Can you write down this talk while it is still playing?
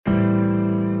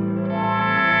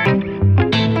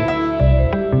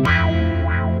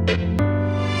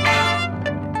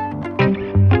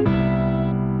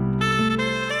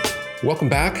Welcome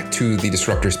back to the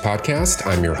Disruptors Podcast.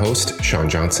 I'm your host, Sean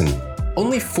Johnson.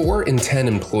 Only 4 in 10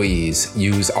 employees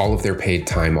use all of their paid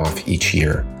time off each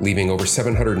year, leaving over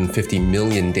 750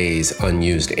 million days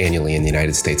unused annually in the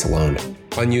United States alone.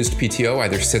 Unused PTO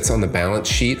either sits on the balance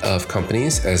sheet of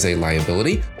companies as a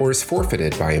liability or is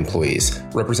forfeited by employees,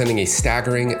 representing a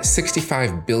staggering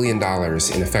 $65 billion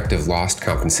in effective lost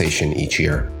compensation each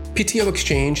year. PTO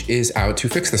Exchange is out to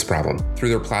fix this problem. Through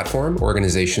their platform,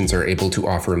 organizations are able to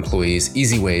offer employees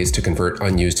easy ways to convert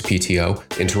unused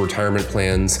PTO into retirement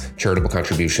plans, charitable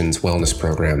contributions, wellness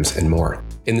programs, and more.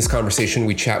 In this conversation,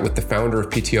 we chat with the founder of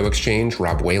PTO Exchange,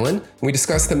 Rob Whalen, and we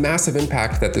discuss the massive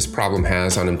impact that this problem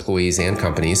has on employees and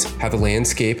companies, how the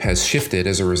landscape has shifted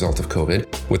as a result of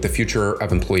COVID, what the future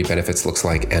of employee benefits looks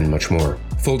like, and much more.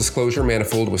 Full disclosure,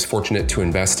 Manifold was fortunate to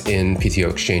invest in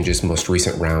PTO Exchange's most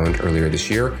recent round earlier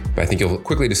this year, but I think you'll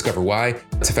quickly discover why.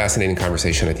 It's a fascinating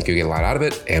conversation. I think you'll get a lot out of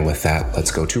it. And with that,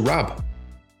 let's go to Rob.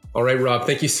 All right, Rob,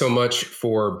 thank you so much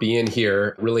for being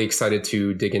here. Really excited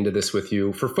to dig into this with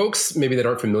you. For folks maybe that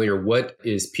aren't familiar, what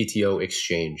is PTO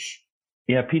Exchange?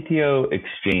 Yeah, PTO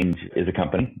Exchange is a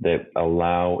company that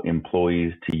allow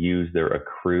employees to use their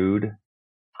accrued,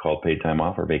 called paid time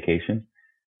off or vacation,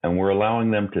 and we're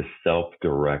allowing them to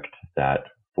self-direct that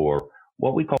for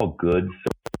what we call goods,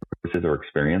 services, or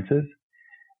experiences.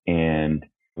 And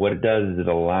what it does is it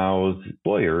allows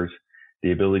employers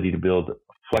the ability to build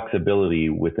flexibility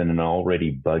within an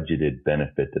already budgeted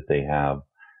benefit that they have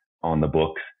on the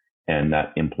books and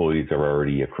that employees are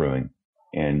already accruing.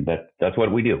 And that's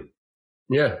what we do.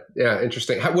 Yeah,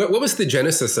 interesting. What was the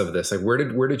genesis of this? Like,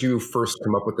 where did you first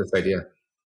come up with this idea?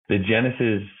 The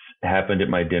genesis happened at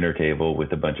my dinner table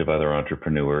with a bunch of other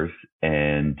entrepreneurs,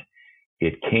 and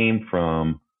it came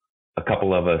from a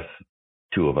couple of us,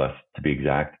 2 of us to be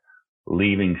exact,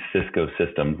 leaving Cisco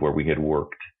Systems where we had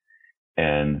worked.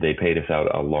 And they paid us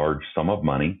out a large sum of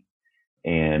money.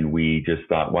 And we just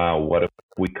thought, wow, what if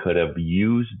we could have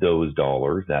used those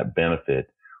dollars, that benefit,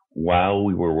 while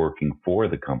we were working for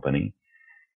the company,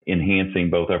 enhancing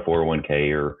both our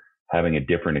 401k or having a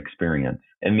different experience.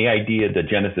 And the idea, the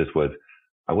genesis was,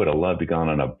 I would have loved to gone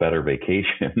on a better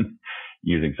vacation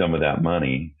using some of that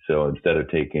money. So instead of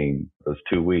taking those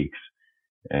 2 weeks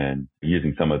and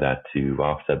using some of that to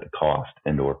offset the cost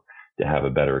and or to have a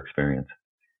better experience.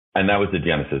 And that was the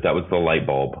genesis. That was the light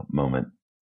bulb moment.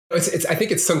 I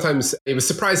think it was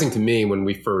surprising to me when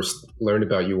we first learned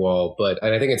about you all,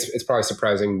 and I think it's probably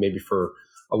surprising maybe for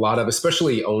a lot of,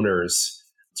 especially owners,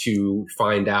 to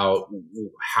find out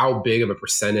how big of a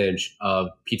percentage of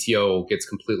PTO gets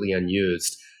completely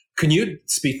unused. Can you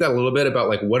speak to that a little bit about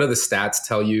like what do the stats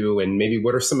tell you, and maybe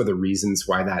what are some of the reasons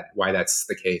why that's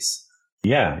the case?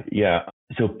 Yeah.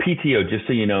 So PTO, just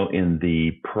so you know, in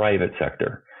the private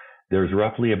sector, there's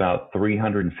roughly about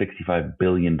 $365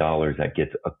 billion that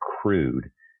gets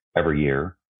accrued every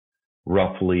year.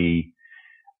 Roughly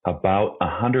about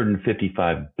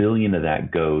 $155 billion of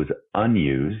that goes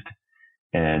unused,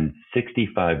 and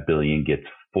 $65 billion gets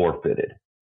forfeited.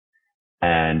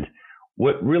 And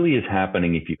what really is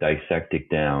happening, if you dissect it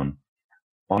down,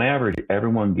 on average,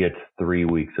 everyone gets 3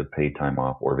 weeks of paid time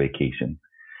off or vacation.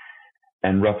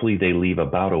 And roughly they leave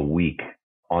about a week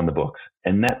on the books.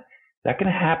 And that can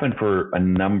happen for a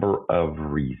number of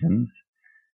reasons.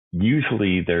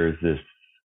 Usually there's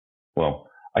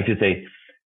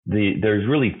there's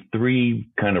really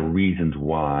 3 kind of reasons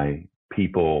why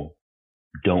people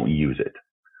don't use it.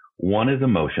 One is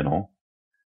emotional,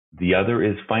 the other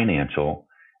is financial,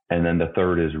 and then the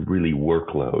third is really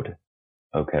workload.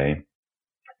 Okay.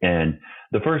 And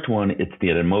the first one, it's the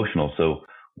emotional. So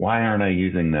why aren't I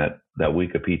using that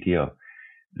week of PTO?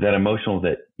 That emotional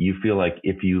that you feel like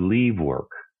if you leave work,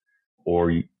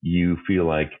 or you feel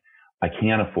like I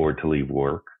can't afford to leave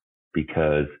work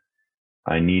because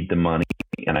I need the money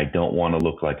and I don't want to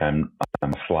look like I'm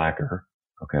a slacker.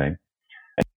 Okay.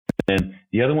 And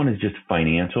the other one is just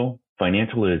financial.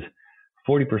 Financial is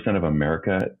 40% of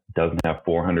America doesn't have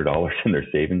 $400 in their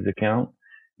savings account,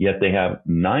 yet they have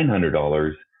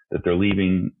 $900 that they're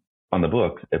leaving on the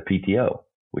books at PTO,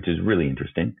 which is really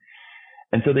interesting.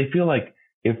 And so they feel like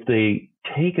if they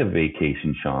take a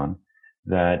vacation, Sean,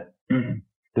 that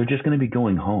they're just going to be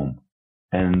going home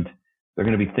and they're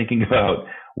going to be thinking about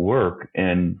work,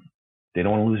 and they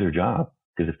don't want to lose their job,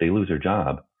 because if they lose their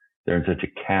job, they're in such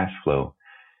a cash flow.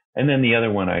 And then the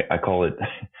other one, I call it,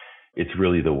 it's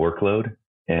really the workload.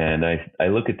 And I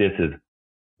look at this as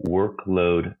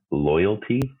workload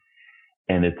loyalty.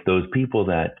 And it's those people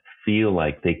that feel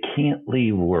like they can't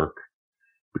leave work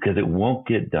because it won't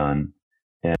get done,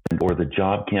 or the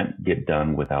job can't get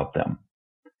done without them.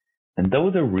 And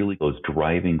those are really those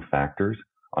driving factors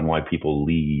on why people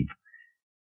leave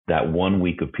that 1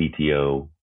 week of PTO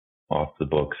off the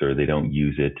books, or they don't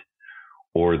use it,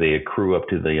 or they accrue up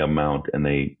to the amount and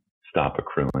they stop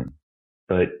accruing.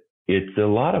 But it's a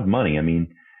lot of money. I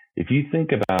mean, if you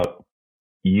think about,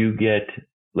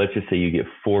 let's just say you get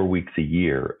 4 weeks a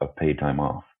year of paid time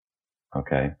off.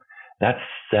 Okay. That's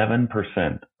 7%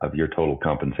 of your total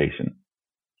compensation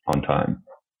on time.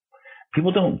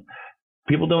 People don't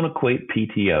equate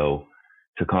PTO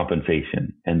to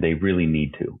compensation, and they really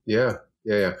need to. Yeah.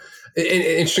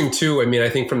 Interesting too. I mean, I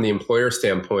think from the employer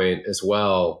standpoint as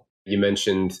well, you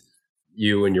mentioned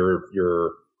you and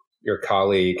your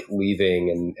colleague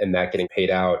leaving and that getting paid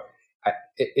out.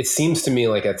 It seems to me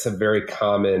like that's a very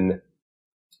common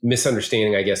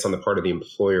misunderstanding, I guess, on the part of the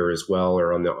employer as well,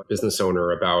 or on the business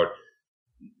owner, about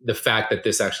the fact that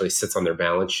this actually sits on their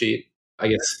balance sheet. I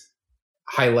guess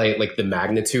highlight like the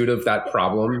magnitude of that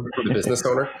problem for the business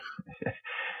owner.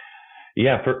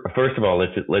 Yeah. First of all,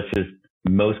 let's just,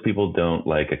 most people don't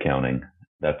like accounting.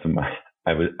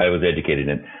 I was educated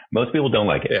in it. Most people don't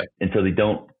like it. Yeah. And so they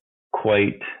don't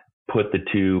quite put the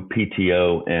two,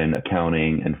 PTO and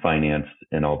accounting and finance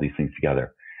and all these things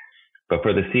together. But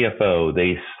for the CFO,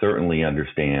 they certainly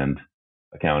understand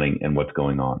accounting and what's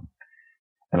going on.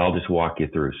 And I'll just walk you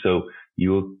through. So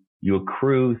you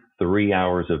accrue 3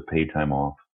 hours of paid time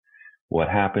off. What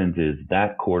happens is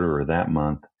that quarter or that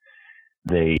month,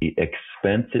 they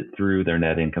expense it through their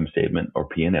net income statement or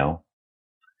P&L,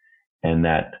 and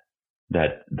that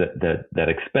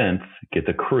expense gets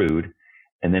accrued,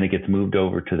 and then it gets moved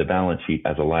over to the balance sheet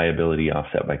as a liability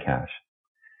offset by cash.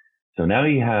 So now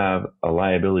you have a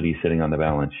liability sitting on the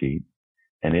balance sheet,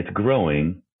 and it's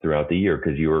growing throughout the year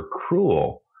because your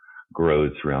accrual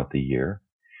grows throughout the year.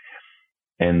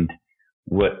 And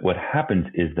what happens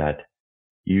is that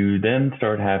you then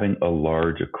start having a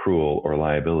large accrual or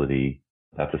liability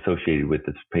that's associated with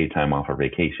this paid time off or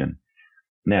vacation.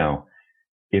 Now,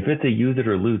 if it's a use it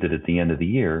or lose it at the end of the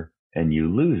year and you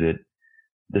lose it,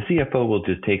 the CFO will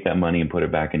just take that money and put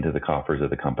it back into the coffers of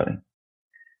the company.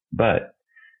 But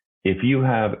if you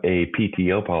have a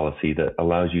PTO policy that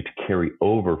allows you to carry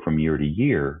over from year to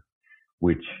year,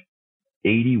 which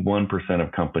 81%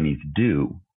 of companies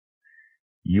do,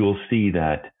 you'll see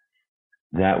that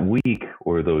week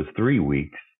or those 3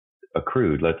 weeks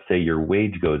accrued, let's say your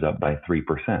wage goes up by 3%.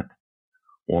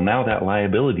 Well, now that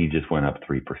liability just went up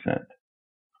 3%.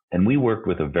 And we worked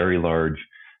with a very large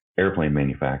airplane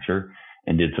manufacturer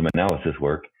and did some analysis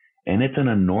work. And it's an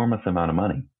enormous amount of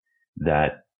money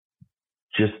that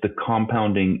just the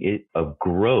compounding of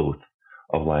growth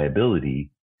of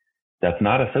liability that's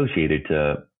not associated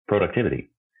to productivity.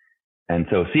 And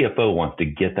so CFO wants to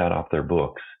get that off their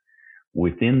books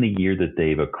within the year that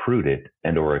they've accrued it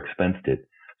and or expensed it,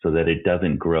 so that it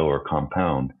doesn't grow or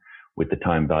compound with the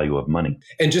time value of money.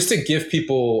 And just to give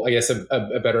people, I guess,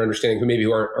 a better understanding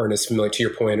who aren't as familiar, to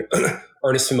your point,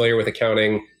 aren't as familiar with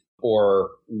accounting,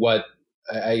 or what,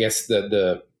 I guess,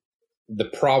 the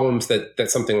problems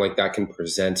that something like that can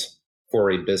present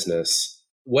for a business.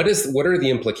 What are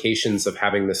the implications of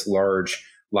having this large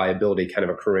liability kind of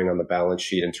accruing on the balance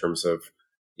sheet in terms of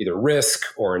either risk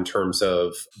or in terms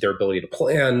of their ability to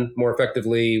plan more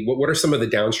effectively? What are some of the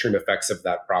downstream effects of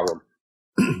that problem?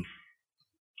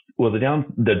 Well, the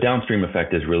downstream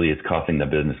effect is really it's costing the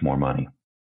business more money,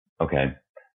 okay,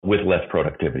 with less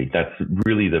productivity. That's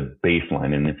really the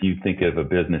baseline. And if you think of a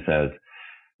business as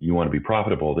you want to be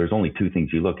profitable, there's only two things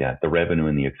you look at, the revenue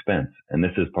and the expense. And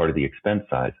this is part of the expense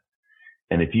side.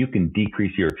 And if you can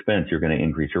decrease your expense, you're going to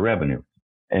increase your revenue.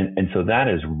 And so that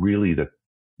is really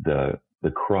the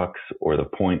crux or the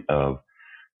point of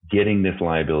getting this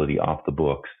liability off the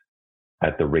books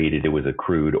at the rate it was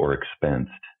accrued or expensed.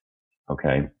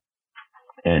 Okay.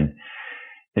 And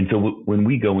so when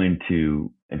we go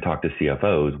into and talk to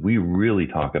CFOs, we really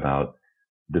talk about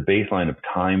the baseline of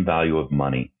time value of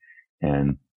money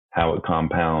and how it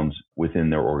compounds within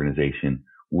their organization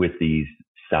with these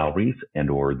salaries and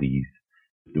or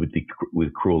with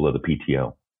accrual of the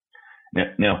PTO.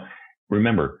 Now,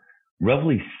 remember,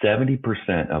 roughly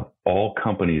 70% of all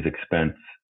companies' expense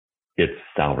its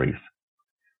salaries.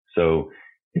 So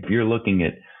if you're looking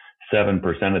at 7%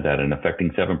 of that and affecting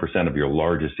 7% of your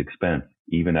largest expense,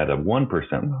 even at a 1%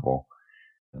 level,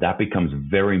 that becomes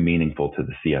very meaningful to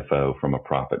the CFO from a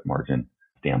profit margin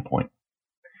standpoint.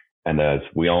 And as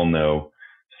we all know,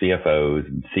 CFOs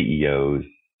and CEOs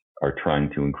are trying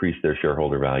to increase their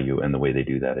shareholder value. And the way they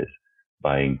do that is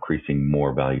by increasing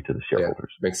more value to the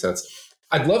shareholders. Yeah, makes sense.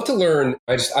 I'd love to learn.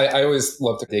 I always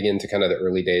love to dig into kind of the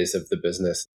early days of the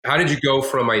business. How did you go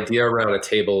from idea around a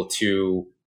table to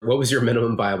what was your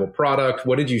minimum viable product?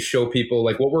 What did you show people?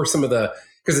 Like, what were some of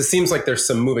because it seems like there's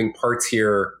some moving parts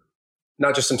here,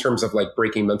 not just in terms of like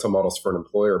breaking mental models for an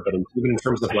employer, but even in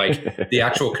terms of like the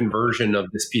actual conversion of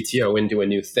this PTO into a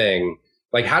new thing.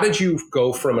 Like, how did you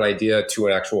go from an idea to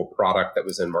an actual product that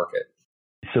was in market?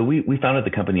 So we founded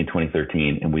the company in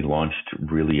 2013 and we launched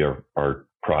really our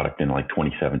product in like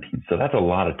 2017. So that's a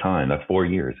lot of time. That's 4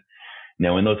 years.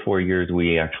 Now, in those 4 years,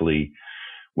 we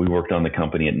worked on the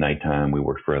company at nighttime. We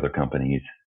worked for other companies.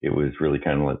 It was really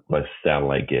kind of like a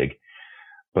satellite gig.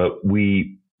 But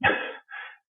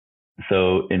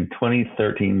so in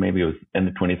 2013, maybe it was end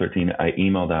of 2013, I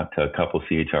emailed out to a couple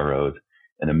CHROs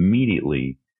and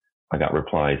immediately I got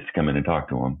replies to come in and talk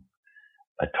to them.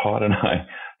 Todd and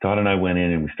I went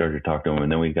in and we started to talk to them.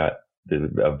 And then we got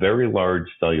a very large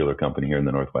cellular company here in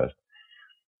the Northwest.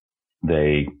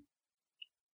 We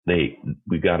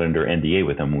got under NDA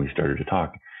with them when we started to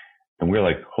talk. And we were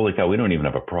like, holy cow, we don't even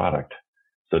have a product.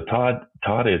 So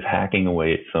Todd is hacking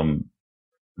away at some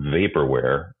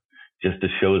vaporware just to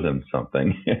show them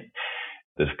something,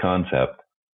 this concept.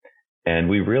 And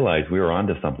we realized we were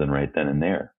onto something right then and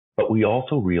there. But we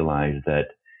also realized that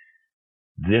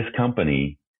this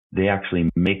company, they actually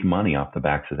make money off the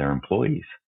backs of their employees.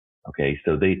 Okay.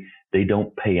 So they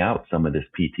don't pay out some of this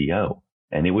PTO.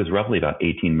 And it was roughly about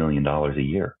 $18 million a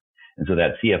year. And so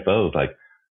that CFO is like,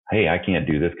 hey, I can't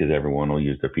do this because everyone will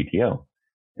use their PTO.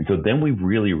 And so then we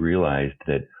really realized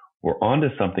that we're onto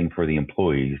something for the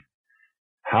employees.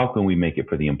 How can we make it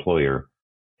for the employer?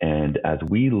 And as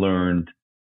we learned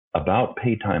about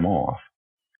paid time off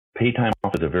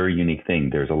is a very unique thing.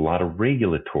 There's a lot of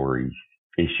regulatory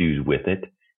issues with it.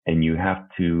 And you have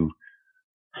to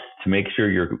make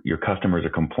sure your customers are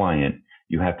compliant,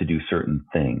 you have to do certain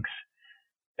things.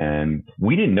 And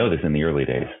we didn't know this in the early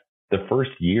days. The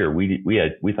first year we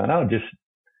thought, oh, just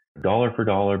dollar for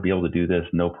dollar, be able to do this,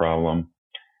 no problem.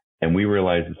 And we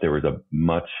realized that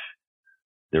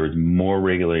there was more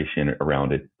regulation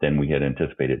around it than we had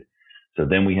anticipated. So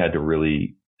then we had to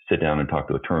really sit down and talk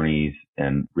to attorneys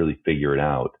and really figure it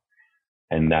out.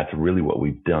 And that's really what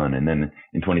we've done. And then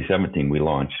in 2017, we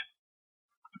launched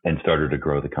and started to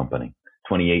grow the company.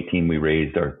 2018, we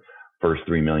raised our first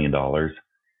 $3 million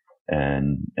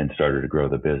and started to grow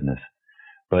the business.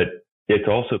 But it's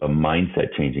also a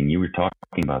mindset changing. You were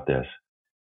talking about this.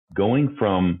 Going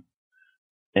from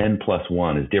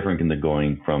N+1 is different than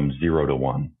going from 0 to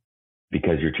 1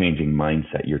 because you're changing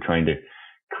mindset. You're trying to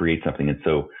create something. And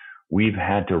so we've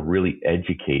had to really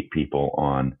educate people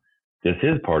on this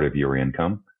is part of your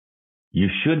income. You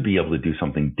should be able to do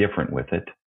something different with it.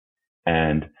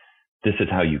 And this is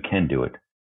how you can do it.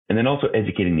 And then also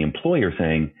educating the employer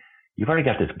saying, you've already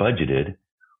got this budgeted.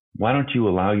 Why don't you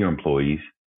allow your employees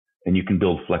and you can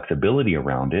build flexibility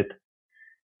around it?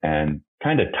 And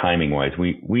kind of timing wise,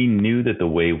 we knew that the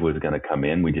wave was going to come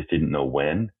in. We just didn't know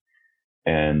when.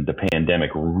 And the pandemic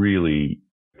really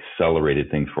accelerated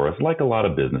things for us, like a lot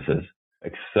of businesses,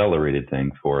 accelerated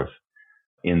things for us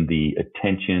in the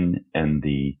attention and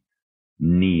the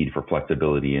need for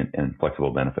flexibility and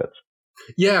flexible benefits.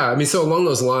 Yeah. I mean, so along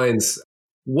those lines,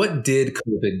 what did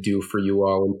COVID do for you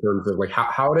all in terms of like,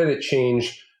 how did it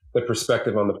change the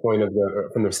perspective on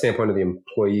from the standpoint of the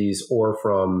employees or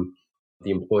from the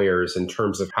employers in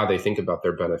terms of how they think about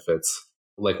their benefits?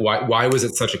 Like, why was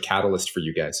it such a catalyst for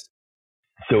you guys?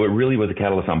 So it really was a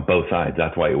catalyst on both sides.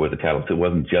 That's why it was a catalyst. It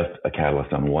wasn't just a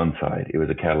catalyst on one side. It was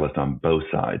a catalyst on both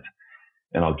sides.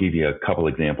 And I'll give you a couple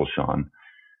examples, Sean.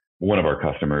 One of our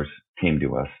customers came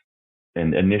to us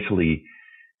and initially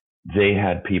they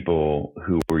had people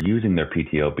who were using their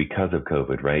PTO because of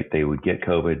COVID, right? They would get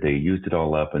COVID, they used it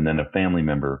all up, and then a family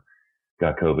member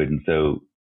got COVID. And so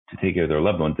to take care of their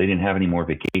loved ones, they didn't have any more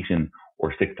vacation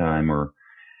or sick time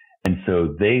and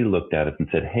so they looked at us and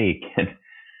said, hey,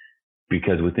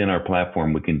 because within our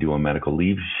platform, we can do a medical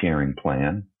leave sharing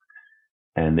plan.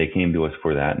 And they came to us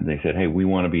for that. And they said, hey, we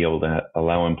want to be able to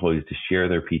allow employees to share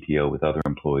their PTO with other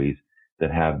employees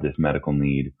that have this medical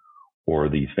need or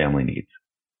these family needs.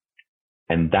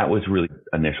 And that was really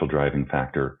initial driving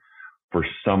factor for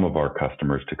some of our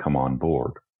customers to come on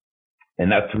board.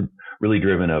 And that's really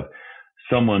driven of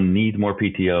someone needs more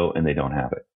PTO and they don't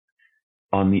have it.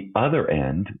 On the other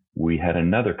end, we had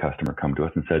another customer come to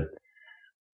us and said,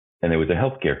 and it was a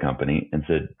healthcare company, and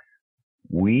said,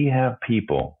 we have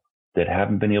people that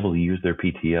haven't been able to use their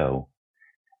PTO.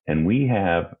 And we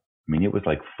have, it was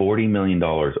like $40 million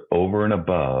over and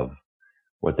above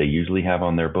what they usually have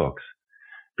on their books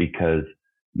because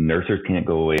nurses can't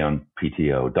go away on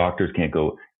PTO. Doctors can't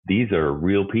go. These are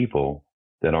real people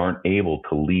that aren't able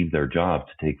to leave their jobs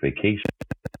to take vacation.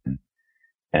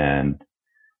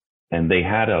 And they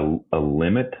had a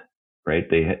limit, right?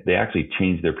 They actually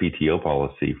changed their PTO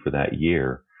policy for that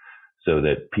year. so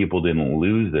that people didn't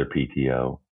lose their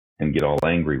PTO and get all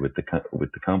angry with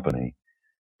the company.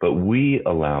 But we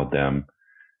allowed them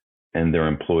and their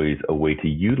employees a way to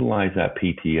utilize that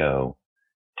PTO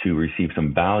to receive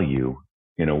some value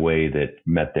in a way that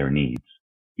met their needs,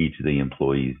 each of the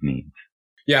employees' needs.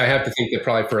 Yeah, I have to think that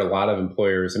probably for a lot of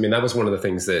employers, I mean, that was one of the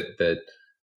things that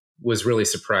was really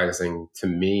surprising to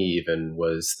me even,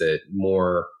 was that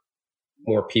more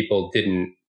people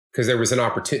didn't, because there was an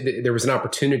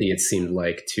opportunity, it seemed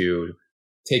like, to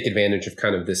take advantage of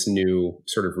kind of this new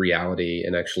sort of reality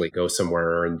and actually go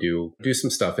somewhere and do some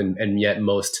stuff. And yet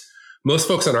most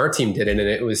folks on our team didn't. And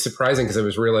it was surprising because I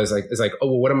was realized it's like, oh,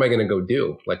 well, what am I going to go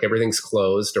do? Like everything's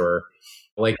closed, or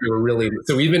like we were really,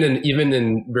 so even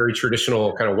in very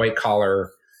traditional kind of white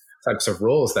collar types of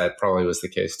roles, that probably was the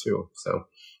case too. So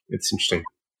it's interesting.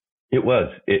 It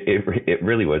was. It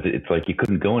really was. It's like you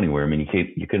couldn't go anywhere. I mean,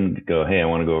 you couldn't go, hey, I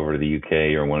want to go over to the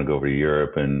UK or I want to go over to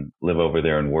Europe and live over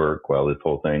there and work. While this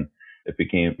whole thing, it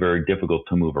became very difficult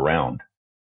to move around.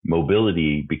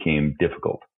 Mobility became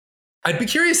difficult. I'd be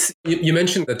curious, you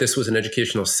mentioned that this was an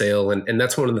educational sale, and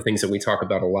that's one of the things that we talk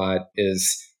about a lot,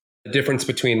 is the difference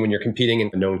between when you're competing in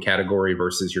a known category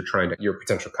versus your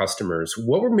potential customers.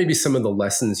 What were maybe some of the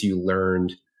lessons you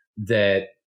learned that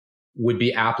would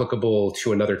be applicable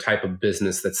to another type of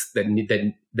business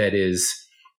that is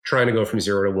trying to go from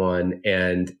 0 to 1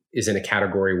 and is in a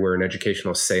category where an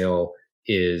educational sale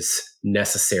is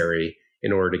necessary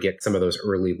in order to get some of those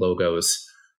early logos?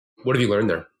 What have you learned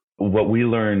there? What we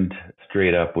learned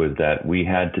straight up was that we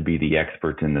had to be the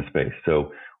experts in the space.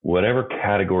 So whatever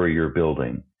category you're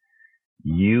building,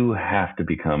 you have to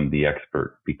become the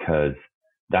expert, because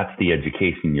that's the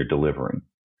education you're delivering.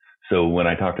 So when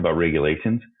I talked about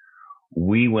regulations,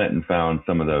 we went and found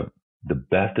some of the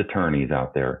best attorneys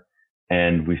out there,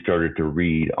 and we started to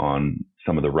read on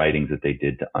some of the writings that they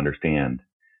did to understand.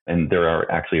 And there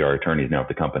are actually our attorneys now at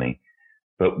the company,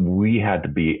 but we had to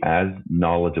be as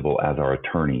knowledgeable as our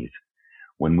attorneys.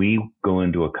 When we go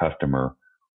into a customer,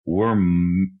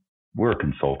 we're a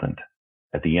consultant.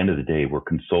 At the end of the day, we're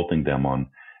consulting them on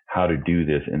how to do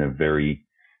this in a very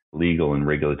legal and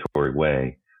regulatory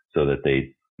way so that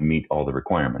they meet all the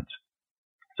requirements.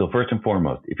 So first and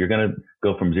foremost, if you're going to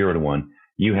go from 0 to 1,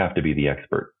 you have to be the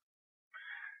expert.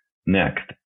 Next,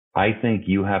 I think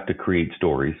you have to create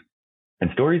stories, and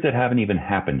stories that haven't even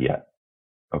happened yet.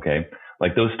 Okay.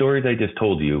 Like those stories I just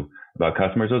told you about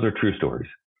customers, those are true stories.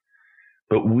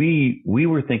 But we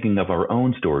were thinking of our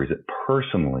own stories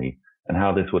personally and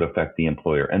how this would affect the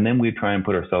employer. And then we'd try and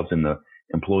put ourselves in the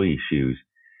employee's shoes,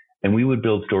 and we would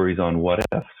build stories on what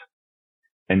ifs.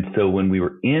 And so when we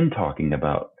were talking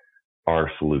about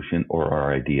our solution or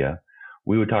our idea,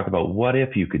 we would talk about, what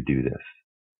if you could do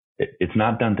this? It's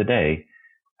not done today.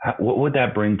 What would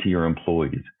that bring to your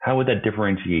employees? How would that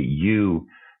differentiate you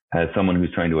as someone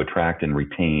who's trying to attract and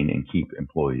retain and keep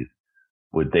employees?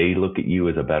 Would they look at you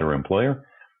as a better employer?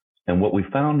 And what we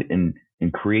found in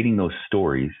creating those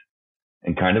stories,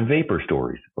 and kind of vapor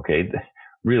stories, okay,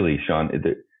 really, Sean,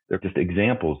 they're just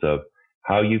examples of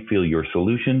how you feel your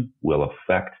solution will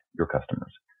affect your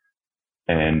customers.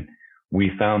 And we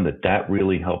found that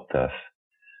really helped us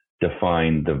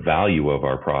define the value of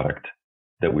our product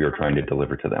that we are trying to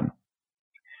deliver to them.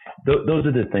 Those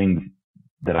are the things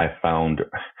that I found.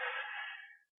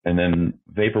 And then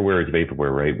vaporware is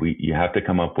vaporware, right? You have to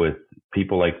come up with,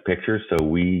 people like pictures.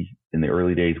 So in the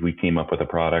early days, we came up with a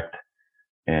product,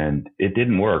 and it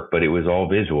didn't work, but it was all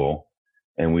visual.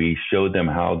 And we showed them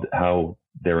how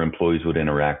their employees would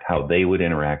interact, how they would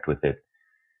interact with it.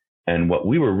 And what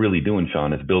we were really doing,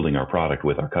 Sean, is building our product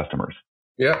with our customers.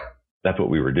 Yeah. That's what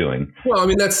we were doing. Well, I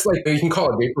mean, that's like, you can call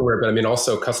it vaporware, but I mean,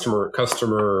 also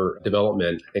customer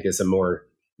development, I think, is a more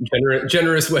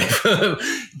generous way.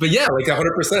 But yeah, like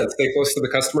 100%, stay close to the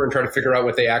customer and try to figure out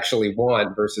what they actually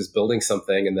want versus building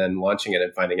something and then launching it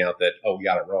and finding out that, oh, we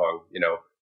got it wrong.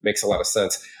 Makes a lot of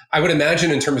sense. I would imagine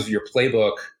in terms of your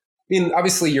playbook, I mean,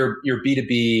 obviously your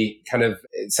B2B kind of,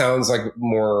 it sounds like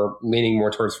leaning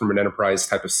more towards from an enterprise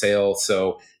type of sale.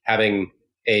 So having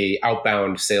a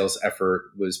outbound sales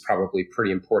effort was probably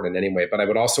pretty important anyway. But I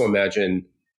would also imagine,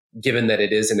 given that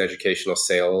it is an educational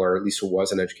sale, or at least it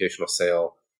was an educational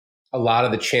sale, a lot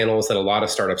of the channels that a lot of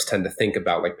startups tend to think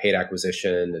about, like paid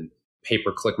acquisition and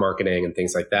pay-per-click marketing and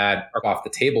things like that, are off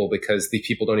the table because these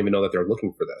people don't even know that they're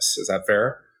looking for this. Is that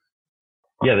fair?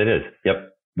 Yeah, that is.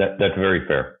 Yep. That's very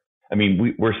fair. I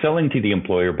mean, we're selling to the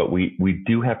employer, but we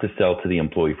do have to sell to the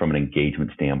employee from an engagement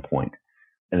standpoint.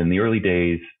 And in the early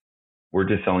days, we're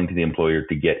just selling to the employer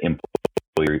to get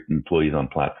employees on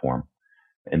platform.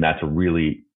 And that's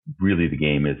really the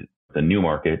game. Is the new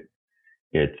market.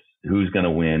 It's who's going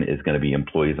to win is going to be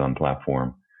employees on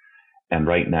platform. And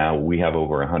right now we have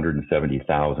over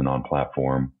 170,000 on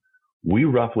platform. We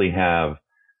roughly have,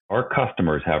 our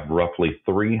customers have roughly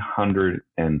 $310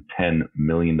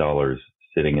 million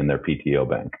sitting in their PTO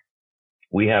bank.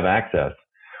 We have access,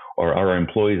 or our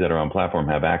employees that are on platform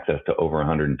have access to over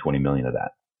 120 million of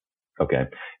that. Okay.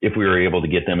 If we were able to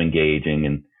get them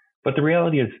engaging, but the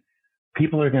reality is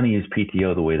people are going to use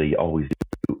PTO the way they always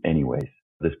do anyways.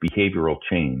 This behavioral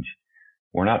change,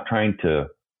 we're not trying to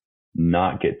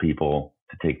not get people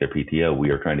to take their PTO. We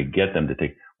are trying to get them to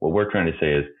take, what we're trying to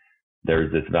say is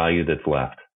there's this value that's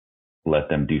left. Let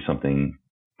them do something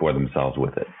for themselves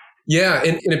with it. Yeah.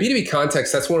 In a B2B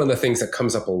context, that's one of the things that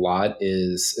comes up a lot,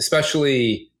 is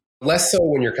especially less so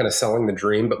when you're kind of selling the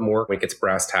dream, but more when it gets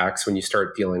brass tacks, when you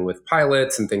start dealing with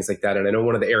pilots and things like that. And I know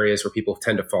one of the areas where people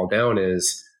tend to fall down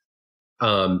is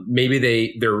maybe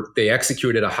they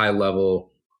execute at a high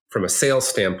level from a sales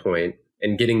standpoint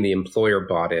and getting the employer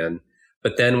bought in.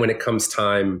 But then when it comes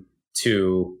time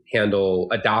to handle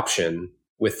adoption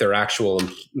with their actual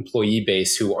employee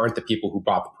base, who aren't the people who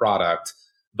bought the product,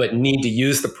 but need to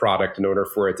use the product in order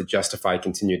for it to justify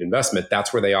continued investment,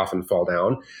 that's where they often fall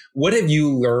down. What have you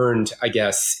learned, I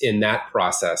guess, in that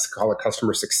process? Call it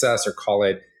customer success or call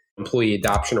it employee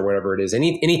adoption or whatever it is.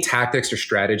 Any tactics or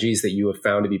strategies that you have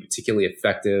found to be particularly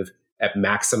effective at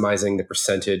maximizing the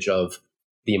percentage of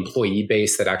the employee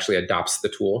base that actually adopts the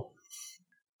tool?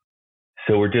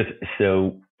 So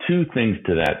two things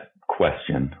to that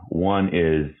question. One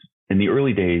is, in the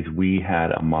early days, we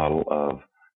had a model of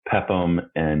PEPM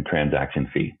and transaction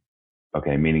fee.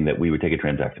 Okay, meaning that we would take a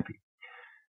transaction fee.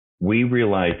 We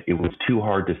realized it was too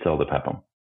hard to sell the PEPM.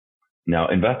 Now,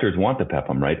 investors want the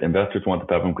PEPM, right? Investors want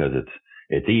the PEPM because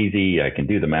it's easy. I can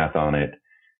do the math on it.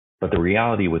 But the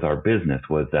reality with our business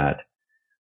was that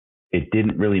it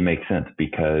didn't really make sense,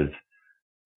 because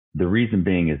the reason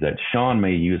being is that Sean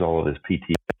may use all of his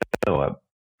PTO up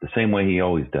the same way he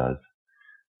always does,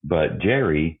 but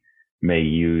Jerry may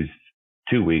use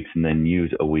 2 weeks and then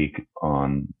use a week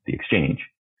on the exchange.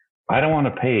 I don't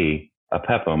want to pay a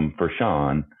PEPM for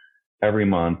Sean every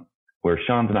month where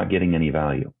Sean's not getting any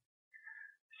value.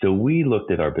 So we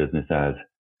looked at our business as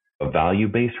a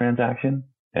value-based transaction,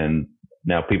 and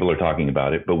now people are talking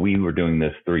about it, but we were doing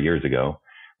this 3 years ago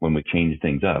when we changed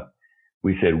things up.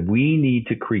 We said we need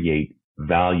to create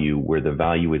value where the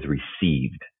value is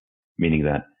received, meaning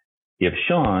that if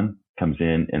Sean comes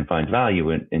in and finds value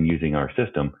in using our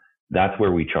system, that's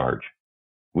where we charge.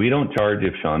 We don't charge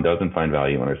if Sean doesn't find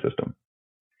value in our system.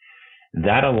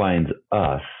 That aligns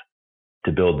us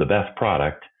to build the best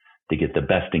product, to get the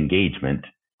best engagement,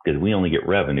 because we only get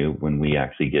revenue when we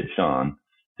actually get Sean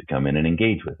to come in and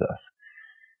engage with us.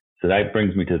 So that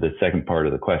brings me to the second part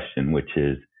of the question, which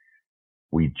is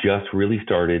we just really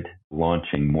started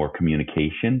launching more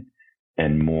communication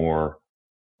and more,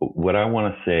 what I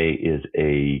want to say is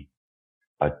a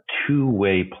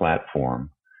two-way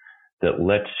platform that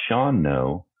lets Sean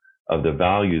know of the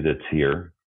value that's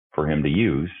here for him to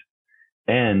use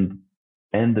and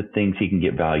the things he can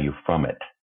get value from it.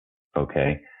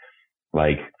 Okay.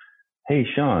 Like, hey,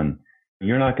 Sean,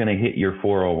 you're not going to hit your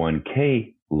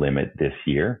 401k limit this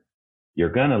year. You're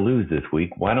going to lose this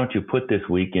week. Why don't you put this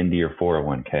week into your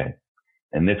 401k?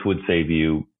 And this would save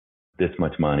you this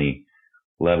much money,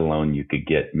 let alone you could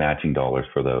get matching dollars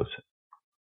for those.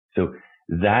 So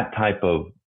that type of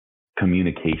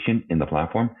communication in the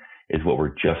platform is what we're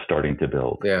just starting to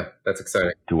build. Yeah, that's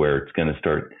exciting. To where it's going to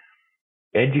start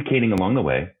educating along the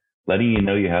way, letting you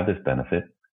know you have this benefit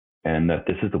and that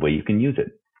this is the way you can use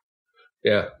it.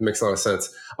 Yeah, it makes a lot of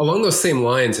sense. Along those same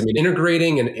lines, I mean,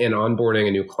 integrating and onboarding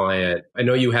a new client, I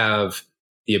know you have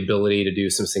the ability to do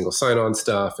some single sign-on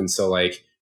stuff. And so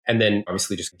and then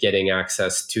obviously just getting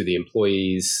access to the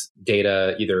employees'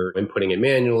 data, either inputting it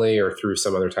manually or through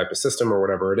some other type of system or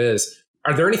whatever it is.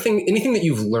 Are there anything that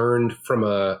you've learned from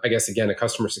a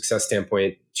customer success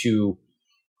standpoint to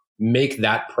make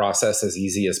that process as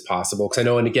easy as possible? Because I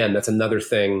know, and again, that's another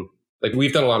thing, like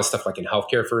we've done a lot of stuff like in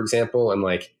healthcare, for example, and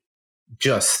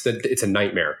it's a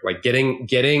nightmare. Like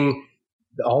getting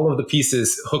all of the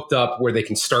pieces hooked up where they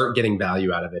can start getting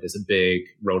value out of it is a big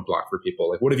roadblock for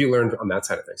people. Like, what have you learned on that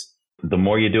side of things? The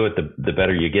more you do it, the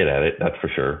better you get at it. That's for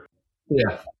sure.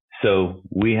 Yeah. So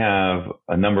we have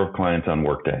a number of clients on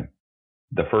Workday.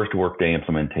 The first Workday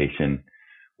implementation,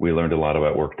 we learned a lot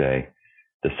about Workday.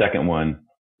 The second one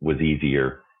was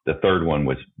easier. The third one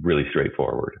was really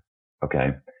straightforward.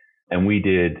 Okay. And we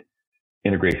did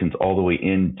integrations all the way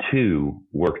into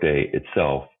Workday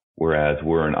itself, whereas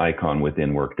we're an icon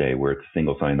within Workday where it's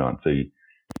single sign-on. So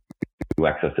you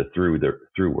access it through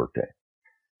Workday.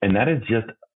 And that is just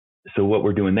So what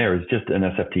we're doing there is just an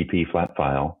SFTP flat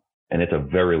file, and it's a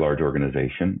very large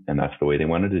organization, and that's the way they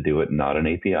wanted to do it, not an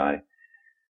API.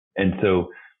 And so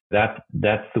that's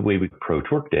the way we approach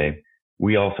Workday.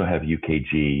 We also have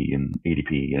UKG and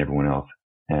ADP and everyone else.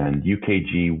 And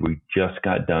UKG, we just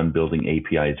got done building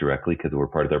APIs directly because we're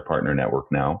part of their partner network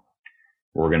now.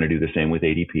 We're going to do the same with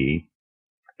ADP.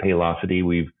 Paylocity,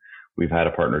 we've had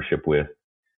a partnership with,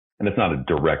 and it's not a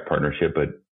direct partnership, but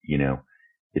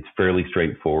it's fairly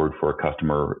straightforward for a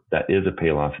customer that is a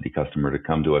Paylocity customer to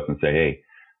come to us and say, hey,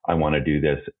 I want to do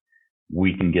this.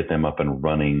 We can get them up and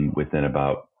running within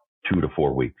about 2 to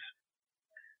 4 weeks,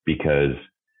 because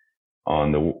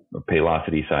on the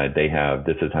Paylocity side, they have,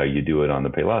 this is how you do it on the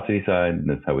Paylocity side, and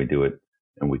this is how we do it,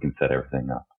 and we can set everything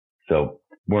up. So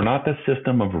we're not the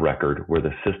system of record, we're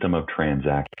the system of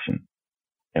transaction,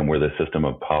 and we're the system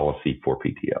of policy for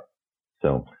PTO.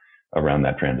 So around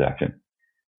that transaction.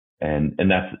 And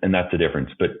that's the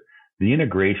difference. But the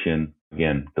integration,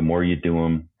 again, the more you do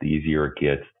them, the easier it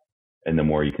gets, and the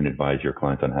more you can advise your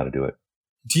clients on how to do it.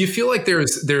 Do you feel like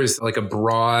there's like a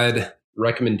broad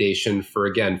recommendation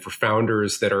for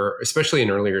founders that are, especially in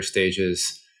earlier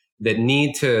stages, that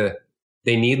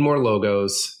they need more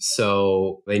logos?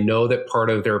 So they know that part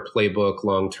of their playbook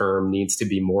long-term needs to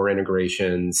be more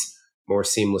integrations, more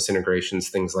seamless integrations,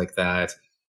 things like that.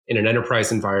 In an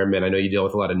enterprise environment, I know you deal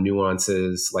with a lot of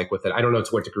nuances, like with it. I don't know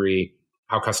to what degree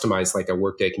how customized like a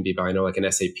Workday can be, but I know like an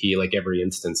SAP, like every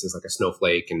instance is like a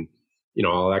snowflake and,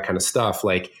 all that kind of stuff.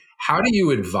 Like, how do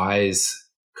you advise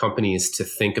companies to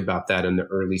think about that in the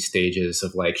early stages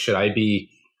of like, should I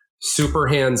be super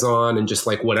hands-on and just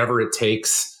like whatever it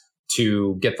takes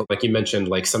to get like you mentioned,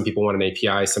 like some people want an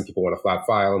API, some people want a flat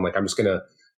file. And like,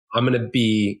 I'm going to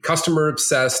be customer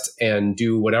obsessed and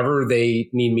do whatever they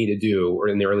need me to do, or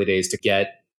in the early days to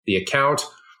get the account?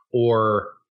 Or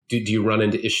do you run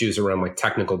into issues around like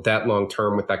technical debt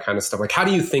long-term with that kind of stuff? Like, how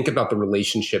do you think about the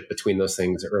relationship between those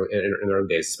things in the early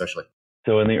days, especially?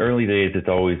 So in the early days, it's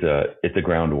always it's a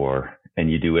ground war, and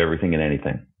you do everything and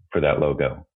anything for that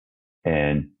logo.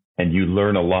 And you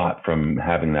learn a lot from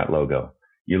having that logo.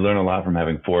 You learn a lot from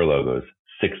having 4 logos,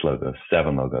 6 logos,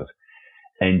 7 logos.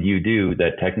 And you do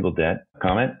that technical debt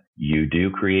comment, you do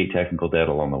create technical debt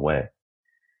along the way,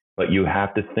 but you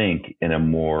have to think in a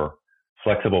more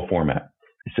flexible format.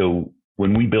 So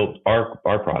when we built our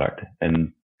product,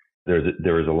 and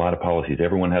there was a lot of policies,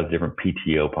 everyone has a different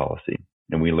PTO policy,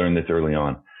 and we learned this early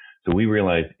on. So we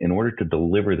realized in order to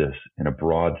deliver this in a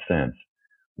broad sense,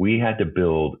 we had to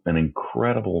build an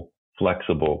incredible,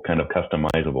 flexible, kind of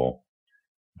customizable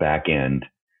back end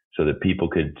so that people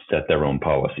could set their own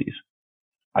policies.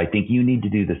 I think you need to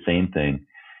do the same thing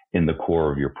in the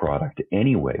core of your product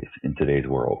anyways in today's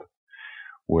world,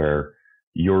 where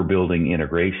you're building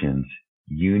integrations.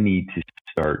 You need to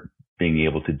start being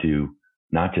able to do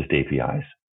not just APIs.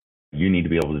 You need to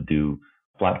be able to do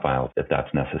flat files if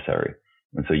that's necessary.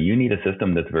 And so you need a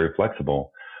system that's very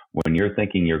flexible when you're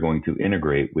thinking you're going to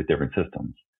integrate with different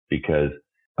systems, because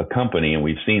a company, and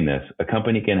we've seen this, a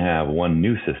company can have one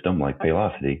new system like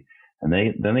Paylocity, and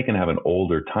then they can have an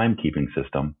older timekeeping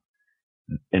system.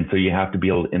 And so you have to be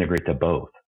able to integrate to both.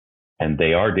 And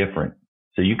they are different.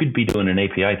 So you could be doing an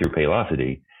API through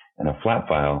Paylocity and a flat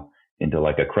file into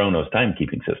like a Kronos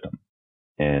timekeeping system.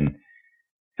 And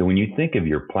so when you think of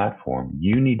your platform,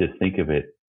 you need to think of it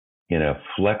in a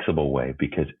flexible way,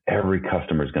 because every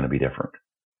customer is going to be different.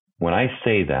 When I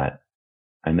say that,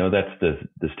 I know that's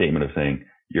the statement of saying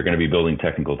you're going to be building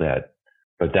technical debt,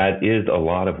 but that is a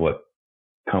lot of what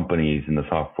companies in the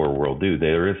software world do.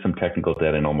 There is some technical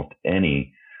debt in almost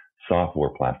any software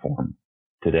platform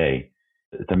today.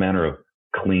 It's a matter of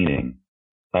cleaning,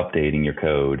 updating your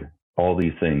code, all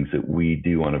these things that we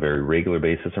do on a very regular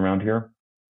basis around here.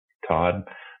 Todd,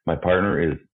 my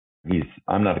partner,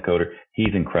 I'm not a coder.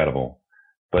 He's incredible,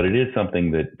 but it is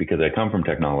something that, because I come from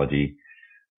technology,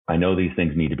 I know these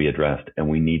things need to be addressed, and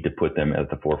we need to put them at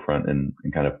the forefront and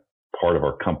kind of part of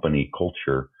our company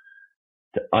culture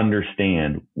to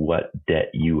understand what debt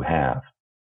you have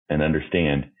and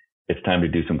understand it's time to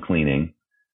do some cleaning.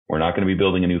 We're not going to be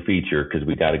building a new feature because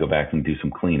we got to go back and do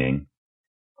some cleaning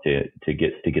to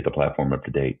get the platform up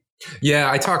to date. Yeah,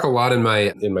 I talk a lot in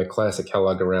my class at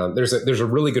Kellogg around. There's a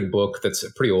really good book that's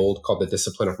pretty old called The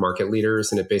Discipline of Market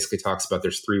Leaders, and it basically talks about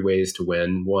there's 3 ways to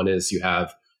win. One is you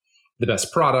have the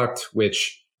best product,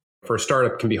 which for a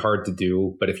startup can be hard to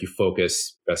do, but if you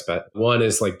focus, best bet. One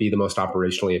is like be the most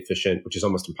operationally efficient, which is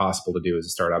almost impossible to do as a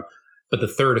startup. But the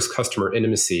third is customer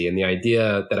intimacy. And the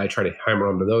idea that I try to hammer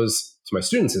onto those to my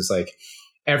students is like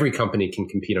every company can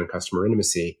compete on customer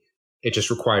intimacy. It just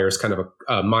requires kind of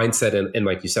a mindset and,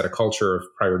 like you said, a culture of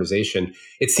prioritization.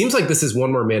 It seems like this is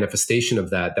one more manifestation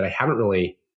of that I haven't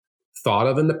really thought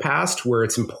of in the past, where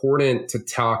it's important to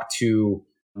talk to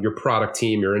your product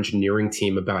team, your engineering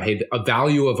team about, hey, a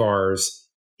value of ours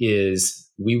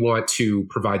is we want to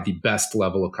provide the best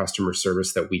level of customer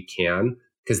service that we can,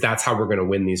 because that's how we're going to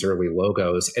win these early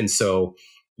logos. And so,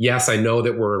 yes, I know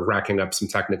that we're racking up some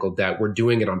technical debt. We're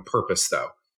doing it on purpose, though.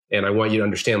 And I want you to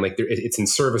understand, like, it's in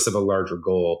service of a larger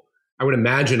goal. I would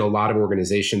imagine a lot of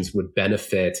organizations would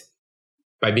benefit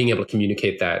by being able to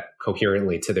communicate that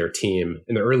coherently to their team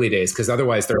in the early days, because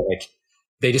otherwise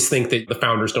they just think that the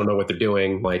founders don't know what they're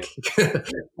doing, like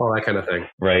all that kind of thing.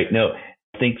 Right. No,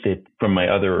 I think that from my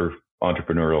other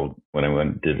entrepreneurial, when I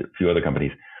went did a few other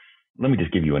companies, let me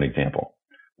just give you an example.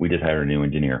 We just hired a new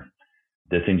engineer.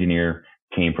 This engineer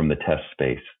came from the test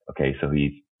space. Okay. So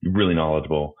he's really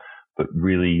knowledgeable, but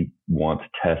really wants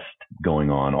tests going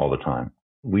on all the time.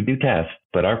 We do tests,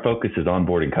 but our focus is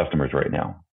onboarding customers right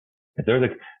now. If there's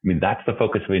that's the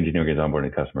focus of engineering, is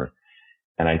onboarding customers.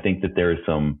 And I think that there is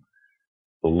some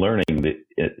learning that,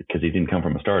 because he didn't come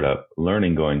from a startup,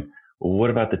 learning going, well, what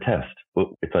about the test?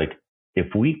 Well, it's like, if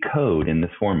we code in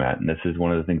this format, and this is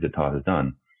one of the things that Todd has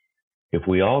done, if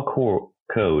we all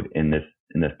code in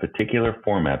this particular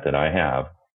format that I have,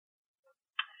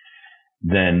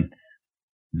 then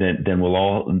we'll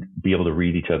all be able to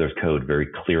read each other's code very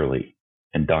clearly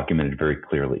and document it very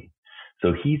clearly.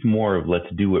 So he's more of, let's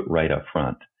do it right up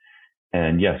front.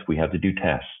 And yes, we have to do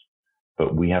tests,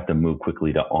 but we have to move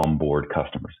quickly to onboard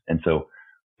customers. And so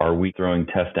are we throwing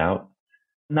tests out?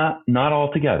 Not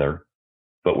altogether,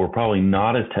 but we're probably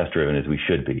not as test driven as we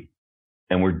should be.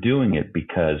 And we're doing it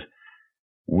because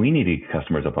we need to get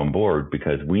customers up on board,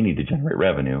 because we need to generate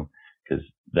revenue, because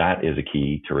that is a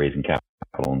key to raising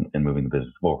capital and moving the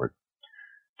business forward.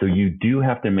 So you do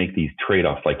have to make these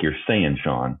trade-offs, like you're saying,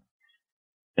 Sean,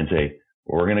 and say,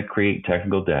 we're going to create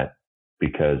technical debt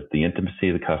because the intimacy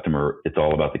of the customer, it's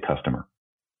all about the customer.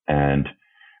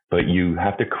 But you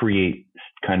have to create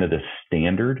kind of the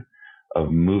standard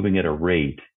of moving at a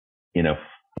rate in a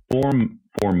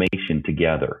formation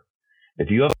together. If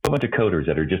you have a bunch of coders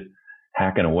that are just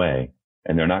hacking away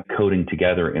and they're not coding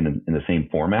together in the same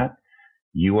format,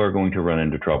 you are going to run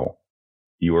into trouble.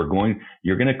 You're going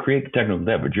to create the technical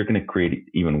debt, but you're going to create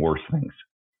even worse things.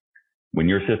 When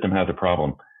your system has a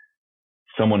problem,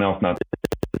 someone else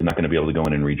is not going to be able to go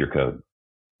in and read your code.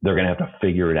 They're going to have to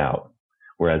figure it out.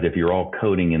 Whereas if you're all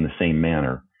coding in the same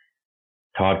manner,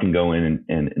 Todd can go in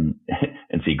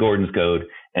and see Gordon's code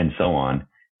and so on,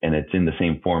 and it's in the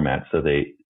same format, so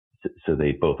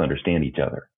they both understand each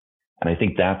other. And I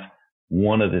think that's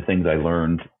one of the things I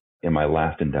learned in my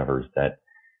last endeavors, that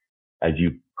as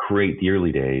you create the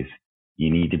early days,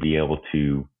 you need to be able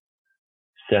to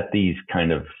set these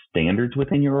kind of standards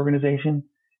within your organization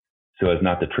so as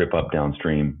not to trip up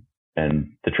downstream.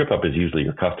 And the trip up is usually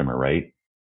your customer, right?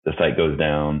 The site goes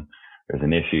down, there's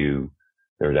an issue,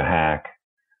 there's a hack.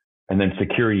 And then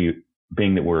security,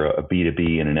 being that we're a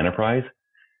B2B and an enterprise,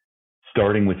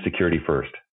 starting with security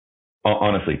first.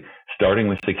 Honestly, starting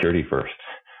with security first.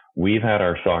 We've had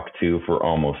our SOC 2 for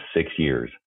almost 6 years,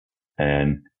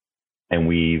 and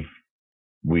we've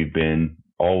been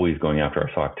always going after our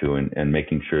SOC 2 and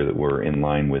making sure that we're in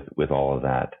line with all of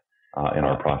that in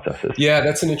our processes. Yeah,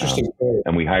 that's an interesting point.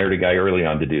 And we hired a guy early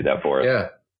on to do that for us.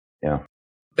 Yeah.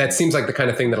 That seems like the kind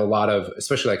of thing that a lot of,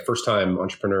 especially like first-time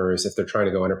entrepreneurs, if they're trying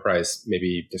to go enterprise,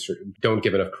 maybe just don't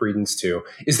give enough credence to.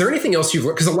 Is there anything else you've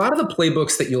learned? Because a lot of the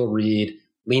playbooks that you'll read,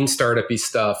 lean startup-y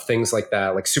stuff, things like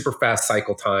that, like super fast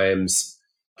cycle times,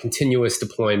 continuous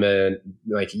deployment,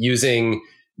 like using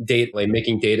data, like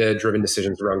making data-driven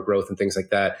decisions around growth and things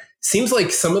like that. Seems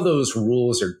like some of those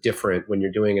rules are different when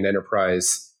you're doing an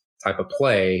enterprise type of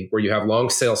play, where you have long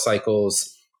sales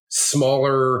cycles,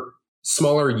 smaller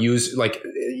use, like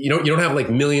you don't have like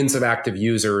millions of active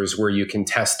users where you can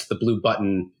test the blue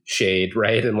button shade,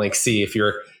 right? And like see if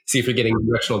you're getting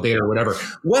directional data or whatever.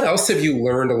 What else have you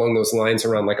learned along those lines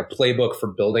around like a playbook for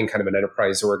building kind of an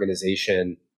enterprise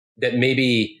organization that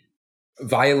maybe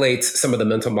violates some of the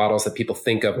mental models that people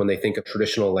think of when they think of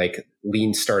traditional like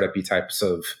lean startup-y types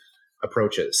of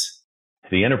approaches?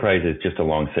 The enterprise is just a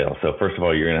long sale. So first of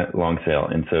all, you're in a long sale.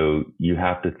 And so you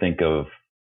have to think of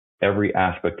every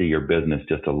aspect of your business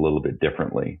just a little bit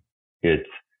differently.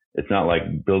 It's not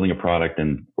like building a product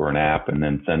or an app and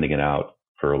then sending it out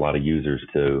for a lot of users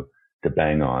to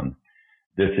bang on.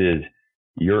 This is,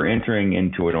 you're entering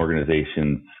into an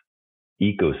organization's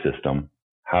ecosystem.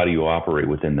 How do you operate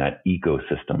within that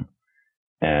ecosystem?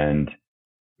 And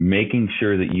making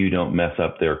sure that you don't mess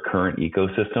up their current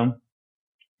ecosystem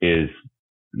is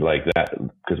like that,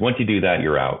 because once you do that,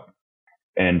 you're out.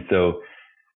 And so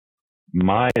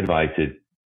my advice is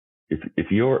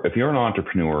if you're an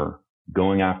entrepreneur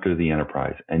going after the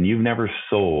enterprise and you've never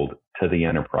sold to the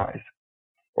enterprise,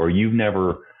 or you've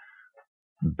never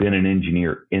been an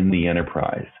engineer in the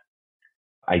enterprise,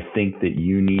 I think that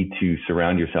you need to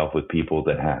surround yourself with people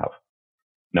that have.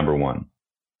 Number one,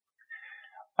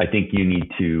 I think you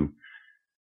need to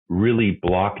really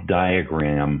block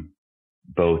diagram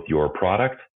both your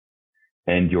product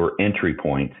and your entry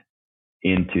point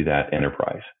into that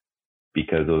enterprise,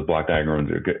 because those block diagrams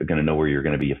are going to know where you're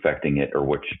going to be affecting it or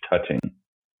what you're touching.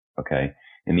 Okay.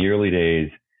 In the early days,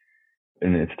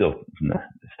 and it's still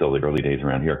the early days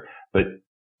around here, but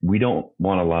we don't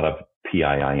want a lot of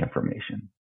PII information.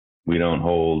 We don't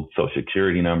hold social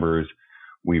security numbers.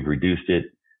 We've reduced it.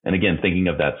 And again, thinking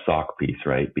of that SOC piece,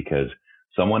 right? Because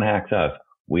someone hacks us,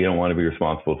 we don't want to be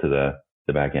responsible to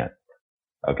the back end.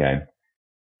 Okay.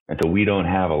 And so we don't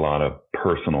have a lot of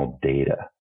personal data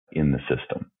in the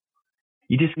system.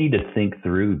 You just need to think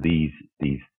through these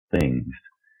things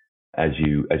as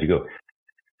you go.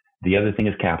 The other thing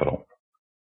is capital.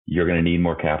 You're going to need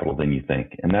more capital than you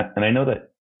think. And I know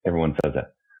that everyone says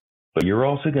that, but you're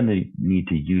also going to need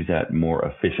to use that more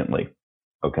efficiently.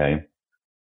 Okay.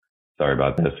 Sorry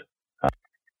about this.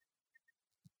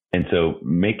 And so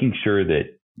making sure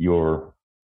that you're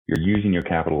using your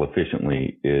capital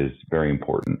efficiently is very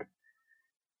important.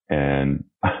 And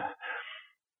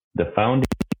the founding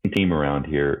team around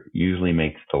here usually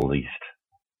makes the least.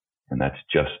 And that's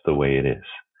just the way it is.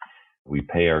 We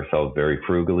pay ourselves very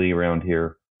frugally around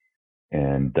here.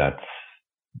 And that's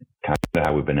kind of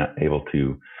how we've been able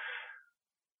to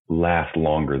last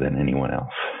longer than anyone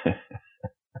else.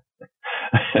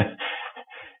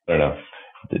 I don't know.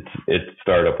 It's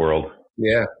startup world.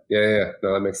 Yeah.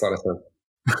 No, that makes a lot of sense.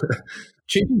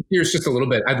 Changing gears just a little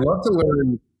bit, I'd love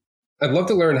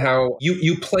to learn how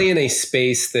you play in a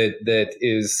space that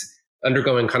is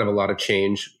undergoing kind of a lot of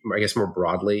change, I guess more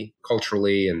broadly,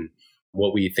 culturally, and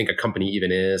what we think a company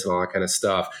even is and all that kind of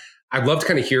stuff. I'd love to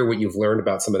kind of hear what you've learned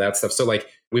about some of that stuff. So like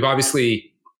we've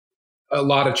obviously a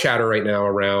lot of chatter right now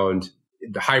around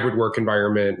the hybrid work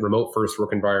environment, remote first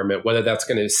work environment, whether that's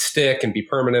going to stick and be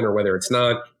permanent or whether it's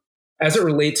not. As it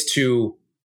relates to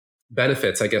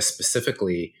benefits, I guess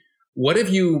specifically, what have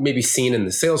you maybe seen in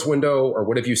the sales window, or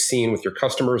what have you seen with your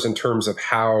customers in terms of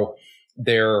how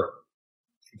they're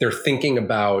thinking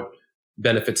about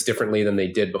benefits differently than they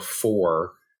did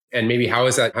before? And maybe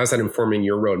how's that informing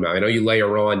your roadmap? I know you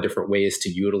layer on different ways to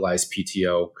utilize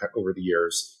PTO over the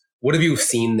years. What have you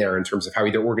seen there in terms of how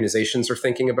either organizations are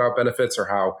thinking about benefits or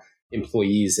how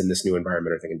employees in this new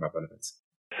environment are thinking about benefits?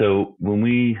 So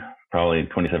probably in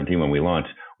 2017 when we launched,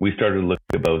 we started to look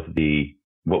at both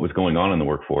what was going on in the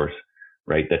workforce,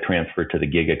 right? That transferred to the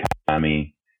gig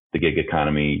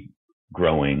economy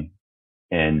growing.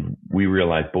 And we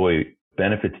realized,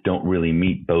 benefits don't really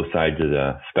meet both sides of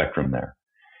the spectrum there.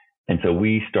 And so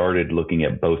we started looking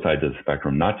at both sides of the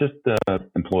spectrum, not just the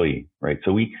employee, right?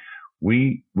 So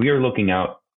we are looking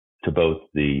out to both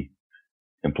the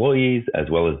employees as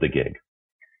well as the gig.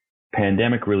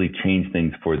 Pandemic really changed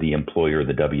things for the employer,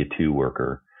 the W-2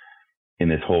 worker, in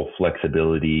this whole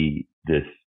flexibility, this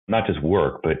not just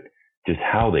work, but just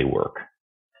how they work.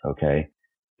 Okay.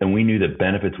 And we knew that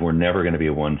benefits were never going to be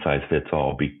a one size fits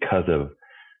all because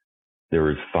there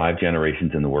was 5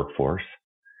 generations in the workforce.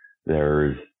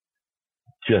 There's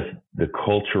just the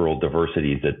cultural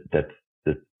diversity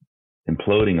that's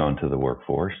imploding onto the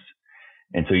workforce.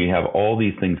 And so you have all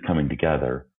these things coming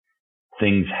together.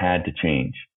 Things had to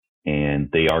change, and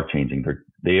they are changing.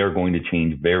 They are going to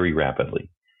change very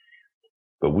rapidly.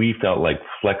 But we felt like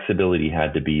flexibility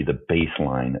had to be the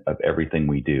baseline of everything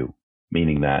we do,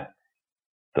 meaning that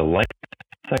the life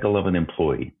cycle of an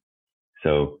employee.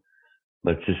 So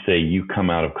let's just say you come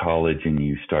out of college and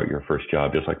you start your first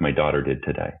job, just like my daughter did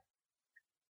today.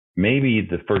 Maybe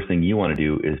the first thing you want to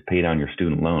do is pay down your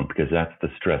student loan because that's the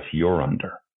stress you're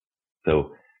under.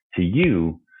 So to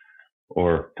you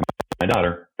or to my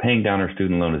daughter, paying down her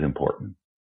student loan is important.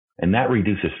 And that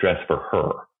reduces stress for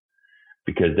her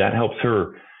because that helps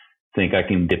her think, I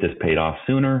can get this paid off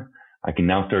sooner. I can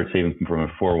now start saving from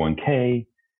a 401k.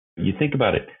 You think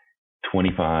about it,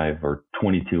 25 or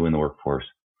 22 in the workforce,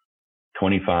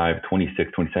 25,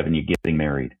 26, 27, you're getting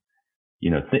married.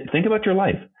 Think about your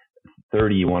life.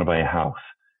 30, you want to buy a house.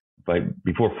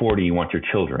 Before 40, you want your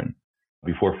children.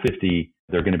 Before 50,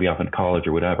 they're going to be off in college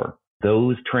or whatever.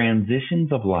 Those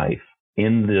transitions of life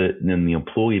in the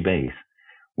employee base,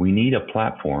 we need a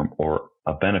platform or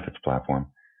a benefits platform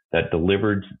that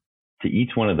delivered to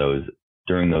each one of those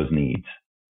during those needs.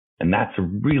 And that's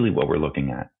really what we're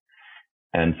looking at.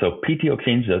 And so PTO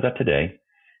Exchange does that today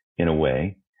in a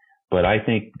way, but I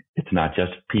think it's not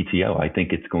just PTO. I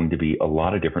think it's going to be a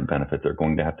lot of different benefits. They're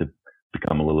going to have to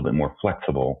become a little bit more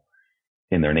flexible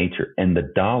in their nature. And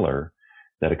the dollar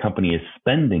that a company is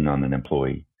spending on an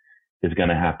employee is going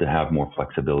to have more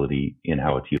flexibility in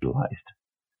how it's utilized.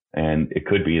 And it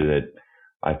could be that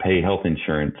I pay health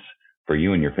insurance for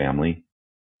you and your family,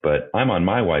 but I'm on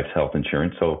my wife's health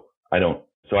insurance, so I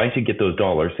should get those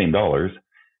same dollars,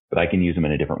 but I can use them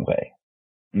in a different way.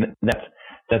 And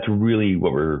that's really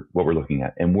what we're looking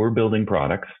at. And we're building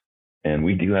products, and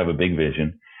we do have a big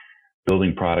vision,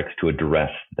 building products to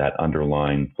address that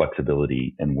underlying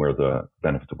flexibility and where the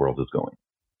benefits of the world is going.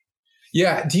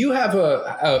 Yeah. Do you have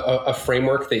a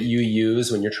framework that you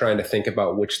use when you're trying to think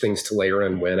about which things to layer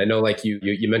in when? I know like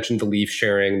you mentioned the leave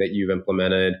sharing that you've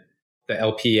implemented, the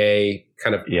LPA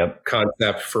kind of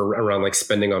concept for around like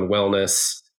spending on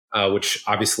wellness, which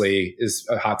obviously is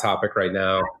a hot topic right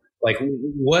now. Like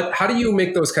how do you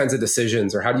make those kinds of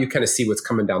decisions, or how do you kind of see what's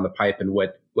coming down the pipe and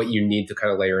what you need to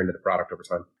kind of layer into the product over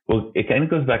time? Well, it kind of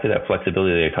goes back to that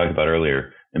flexibility that I talked about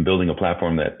earlier and building a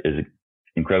platform that is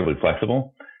incredibly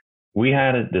flexible. We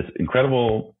had this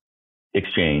incredible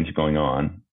exchange going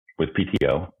on with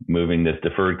PTO, moving this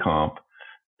deferred comp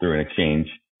through an exchange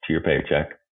to your paycheck.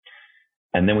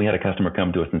 And then we had a customer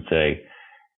come to us and say,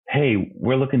 hey,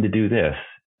 we're looking to do this.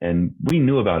 And we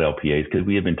knew about LPAs because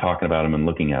we had been talking about them and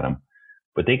looking at them.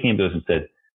 But they came to us and said,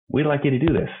 we'd like you to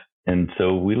do this. And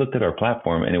so we looked at our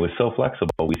platform and it was so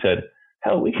flexible. We said,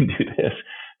 hell, we can do this.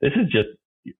 This is just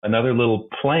another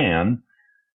plan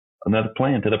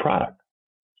to the product.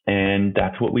 And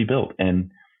that's what we built. And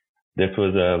this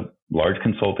was a large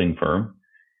consulting firm,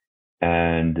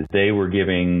 and they were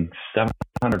giving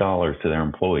 $700 to their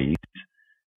employees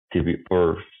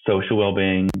for social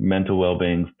well-being, mental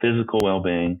well-being, physical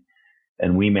well-being,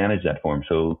 and we managed that for them.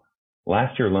 So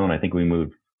last year alone, I think we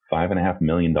moved $5.5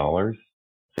 million, $6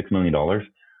 million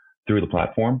through the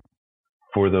platform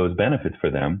for those benefits for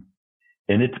them.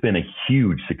 And it's been a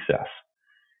huge success.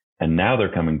 And now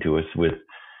they're coming to us with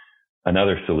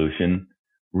another solution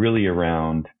really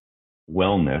around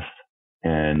wellness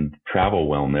and travel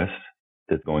wellness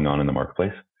that's going on in the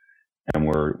marketplace. And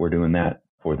we're doing that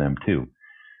for them too.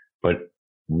 But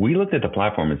we looked at the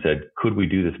platform and said, could we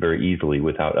do this very easily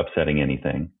without upsetting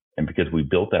anything? And because we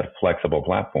built that flexible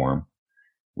platform,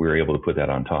 we were able to put that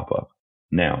on top of.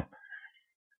 Now,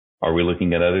 are we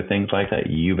looking at other things like that?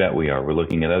 You bet we are. We're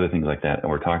looking at other things like that. And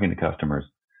we're talking to customers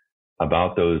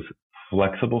about those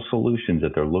flexible solutions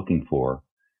that they're looking for,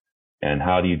 and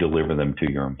how do you deliver them to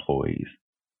your employees?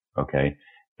 Okay.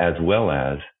 As well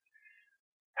as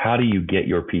how do you get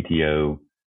your PTO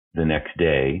the next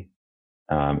day,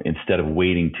 instead of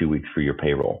waiting 2 weeks for your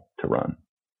payroll to run.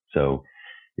 So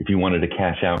if you wanted to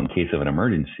cash out in case of an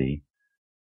emergency,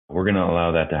 we're going to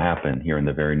allow that to happen here in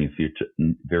the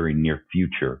very near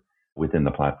future within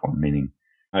the platform, meaning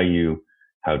how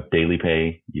daily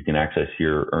pay, you can access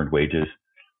your earned wages.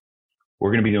 We're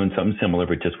going to be doing something similar,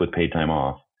 but just with paid time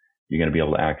off. You're going to be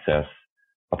able to access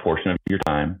a portion of your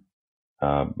time.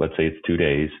 Let's say it's 2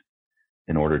 days,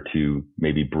 in order to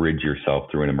maybe bridge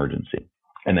yourself through an emergency.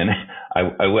 And then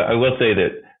I will say that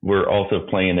we're also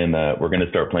we're going to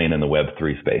start playing in the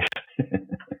Web3 space.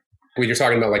 When you're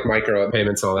talking about like micro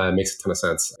payments and all that, it makes a ton of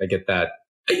sense. I get that.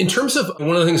 In terms of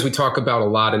one of the things we talk about a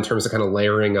lot in terms of kind of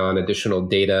layering on additional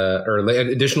data or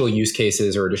additional use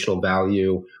cases or additional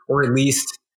value, or at least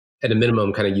at a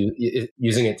minimum kind of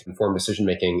using it to inform decision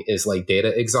making, is like data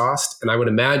exhaust. And I would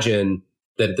imagine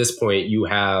that at this point you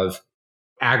have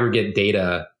aggregate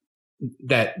data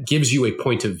that gives you a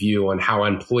point of view on how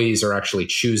employees are actually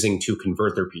choosing to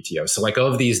convert their PTO. So like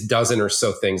of these dozen or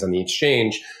so things on the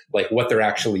exchange, like what they're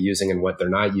actually using and what they're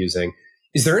not using.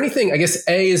 Is there anything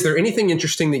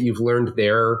interesting that you've learned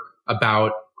there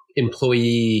about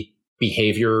employee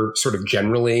behavior sort of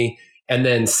generally? And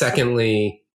then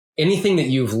secondly, anything that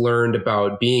you've learned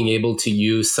about being able to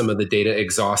use some of the data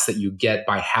exhaust that you get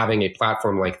by having a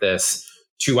platform like this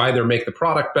to either make the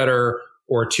product better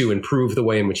or to improve the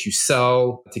way in which you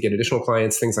sell, to get additional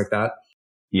clients, things like that?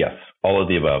 Yes, all of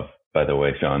the above, by the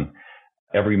way, Sean.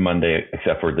 Every Monday,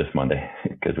 except for this Monday,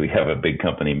 because we have a big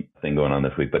company thing going on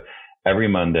this week, but every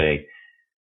Monday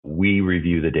we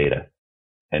review the data.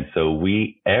 And so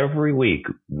every week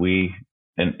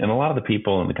and a lot of the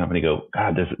people in the company go,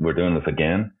 God, we're doing this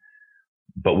again.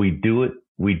 But we do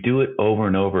it over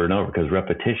and over and over, because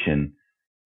repetition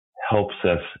helps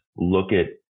us look at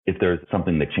if there's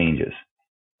something that changes.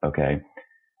 Okay.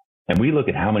 And we look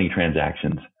at how many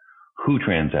transactions, who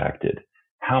transacted,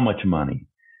 how much money,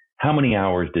 how many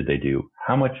hours did they do,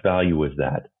 how much value was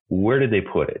that, where did they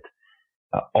put it?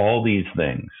 all these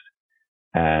things.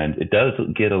 And it does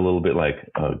get a little bit like,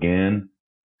 again,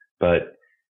 but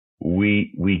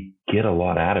we get a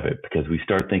lot out of it because we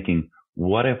start thinking,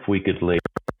 what if we could layer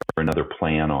another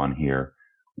plan on here?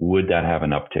 Would that have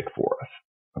an uptick for us?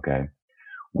 Okay.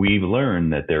 We've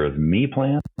learned that there is me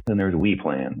plans and there's we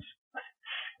plans.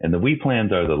 And the we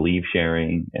plans are the leave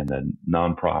sharing and the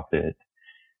nonprofit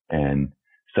and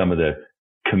some of the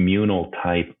communal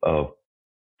type of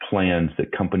plans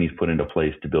that companies put into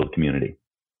place to build community.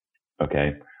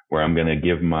 Okay. Where I'm going to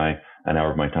give an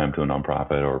hour of my time to a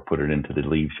nonprofit or put it into the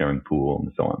leave sharing pool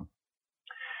and so on.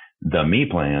 The me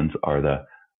plans are the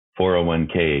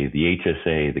 401k, the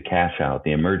HSA, the cash out,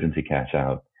 the emergency cash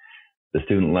out, the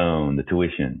student loan, the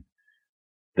tuition.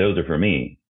 Those are for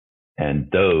me. And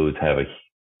those have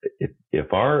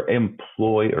if our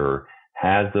employer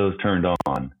has those turned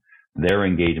on, their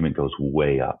engagement goes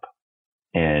way up.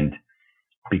 And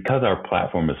because our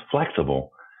platform is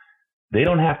flexible, they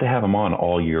don't have to have them on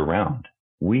all year round.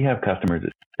 We have customers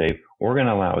that say, we're going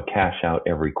to allow a cash out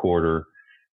every quarter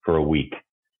for a week.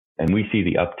 And we see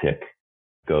the uptick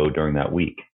go during that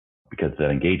week because of that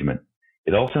engagement.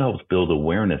 It also helps build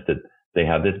awareness that they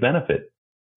have this benefit.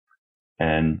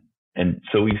 And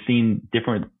so we've seen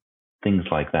different things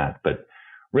like that. But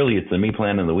really, it's the me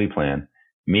plan and the we plan.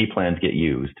 Me plans get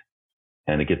used,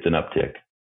 and it gets an uptick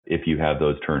if you have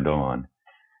those turned on.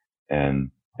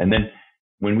 And then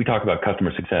when we talk about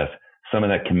customer success, some of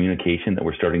that communication that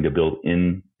we're starting to build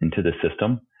into the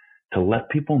system to let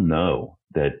people know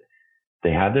that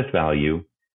they have this value,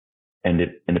 and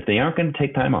if they aren't going to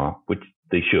take time off, which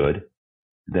they should,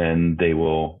 then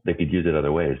they could use it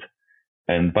other ways.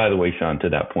 And by the way, Sean, to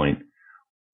that point,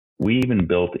 we even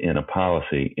built in a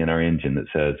policy in our engine that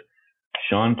says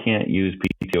Sean can't use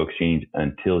PTO Exchange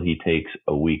until he takes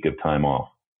a week of time off,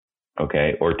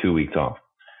 okay, or 2 weeks off.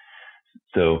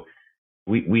 So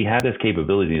we have this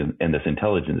capability and this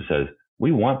intelligence that says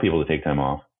we want people to take time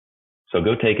off. So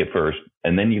go take it first,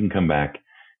 and then you can come back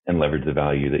and leverage the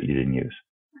value that you didn't use.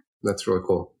 That's really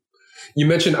cool. You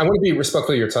mentioned, I want to be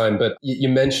respectful of your time, but you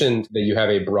mentioned that you have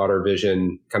a broader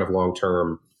vision, kind of long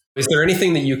term. Is there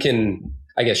anything that you can,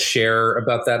 I guess, share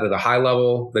about that at a high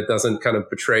level that doesn't kind of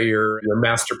betray your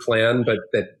master plan, but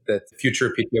that the future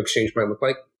of PTO Exchange might look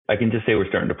like? I can just say we're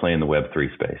starting to play in the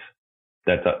Web3 space.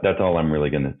 That's all I'm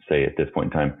really going to say at this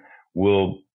point in time.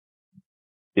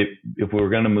 If we're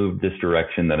going to move this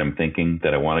direction that I'm thinking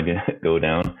that I want to go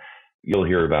down, you'll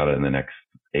hear about it in the next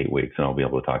 8 weeks, and I'll be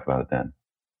able to talk about it then.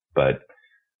 But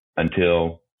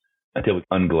until we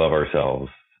unglove ourselves,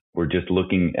 we're just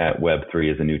looking at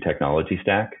Web3 as a new technology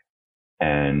stack.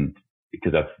 And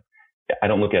because I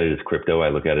don't look at it as crypto, I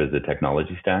look at it as a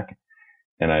technology stack.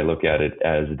 And I look at it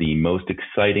as the most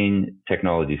exciting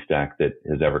technology stack that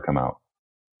has ever come out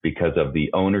because of the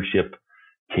ownership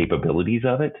capabilities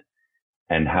of it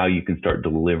and how you can start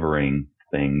delivering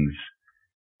things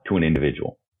to an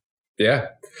individual. Yeah.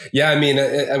 I mean,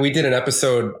 we did an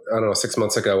episode, 6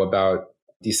 months ago about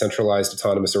decentralized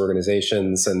autonomous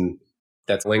organizations, and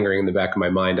that's lingering in the back of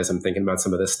my mind as I'm thinking about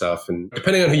some of this stuff. And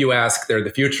depending on who you ask, they're the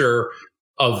future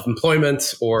of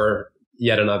employment or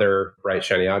yet another bright,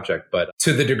 shiny object. But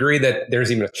to the degree that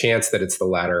there's even a chance that it's the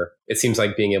latter, it seems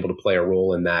like being able to play a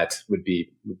role in that would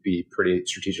be pretty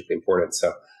strategically important.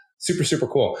 So super, super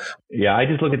cool. Yeah, I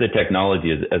just look at the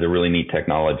technology as a really neat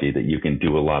technology that you can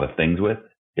do a lot of things with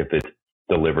if it's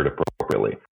delivered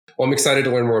appropriately. Well, I'm excited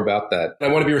to learn more about that. I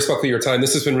want to be respectful of your time.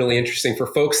 This has been really interesting. For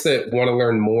folks that want to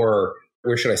learn more,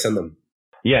 where should I send them?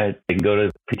 Yeah, they can go to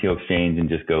PTO Exchange and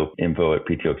just go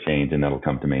info@PTO Exchange, and that'll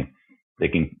come to me. They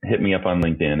can hit me up on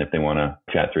LinkedIn if they want to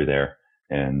chat through there.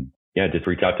 And yeah, just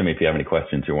reach out to me if you have any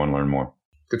questions or want to learn more.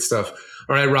 Good stuff.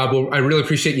 All right, Rob. Well, I really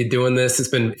appreciate you doing this. It's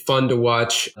been fun to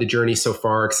watch the journey so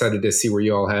far. Excited to see where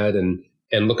you all head, and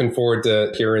looking forward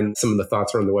to hearing some of the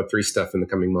thoughts around the Web3 stuff in the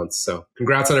coming months. So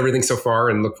congrats on everything so far,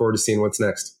 and look forward to seeing what's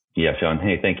next. Yeah, Sean.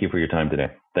 Hey, thank you for your time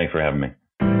today. Thanks for having me.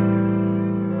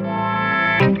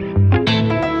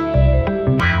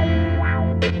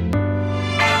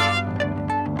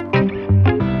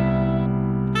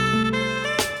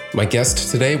 My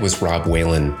guest today was Rob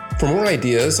Whalen. For more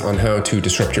ideas on how to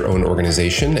disrupt your own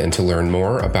organization and to learn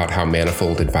more about how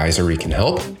Manifold Advisory can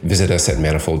help, visit us at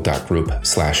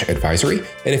manifold.group/advisory.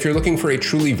 And if you're looking for a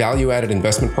truly value-added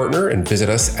investment partner, and visit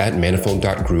us at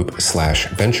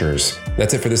manifold.group/ventures.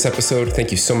 That's it for this episode.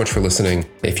 Thank you so much for listening.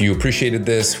 If you appreciated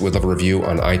this, we'd love a review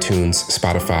on iTunes,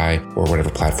 Spotify, or whatever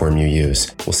platform you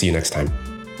use. We'll see you next time.